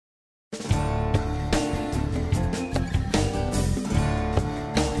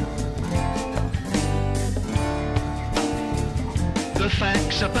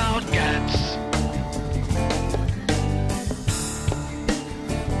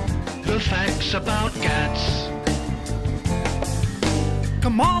facts about cats.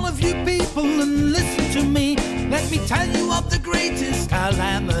 Come all of you people and listen to me. Let me tell you of the greatest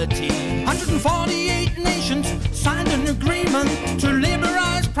calamity. 148 nations signed an agreement to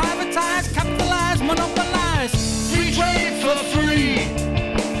liberalize, privatize, capitalize, monopolize Free trade for free.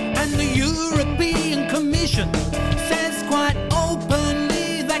 And the European Commission says quite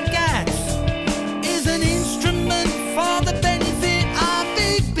openly that cats is an instrument for the benefit of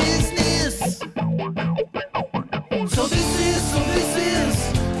big business. So this is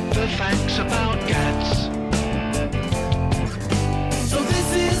The facts about cats. So this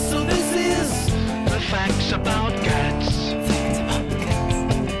is The facts about cats.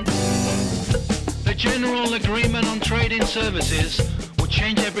 The General Agreement on Trading Services will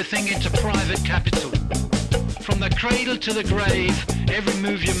change everything into private capital. From the cradle to the grave, every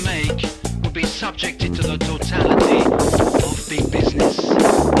move you make will be subjected to the totality of big business.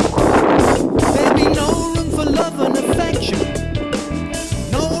 there'll be no room for love and affection,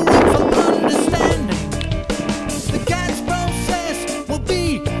 no room for understanding. The cat's process will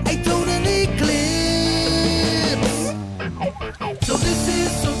be a total eclipse. So this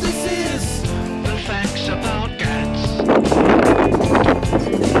is The facts about cats.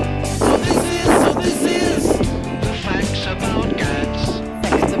 So this is The facts about cats.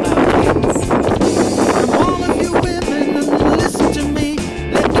 Come all of you women and listen to me.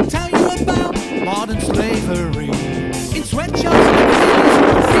 Let me tell you about modern slavery. In sweatshops and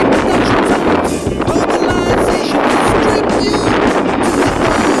cities, reproduction zones, globalization will strip you to the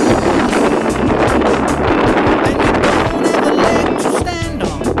bone. And you don't have a leg to stand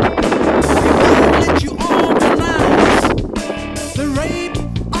on. We won't let you organize. The rape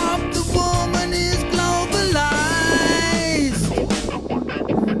of the woman is globalized.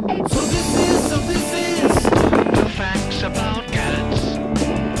 So this is The facts about cats.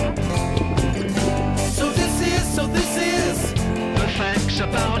 So this is The facts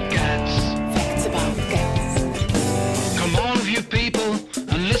about cats. Come all of you people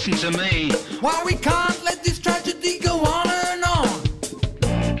and listen to me. why we can't let this tragedy go on and on.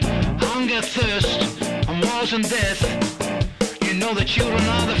 Hunger, thirst, and wars and death. You know the children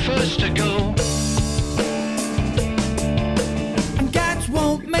are the first to go. And cats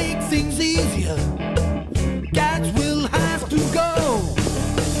won't make things easier. Cats will have to go.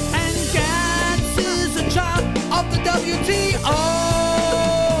 And cats is a child of the WTO.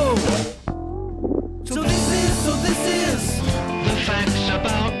 So this is The facts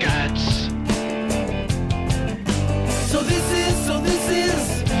about cats. So this is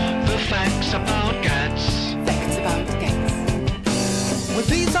The facts about cats. Well,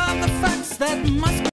 these are the facts that must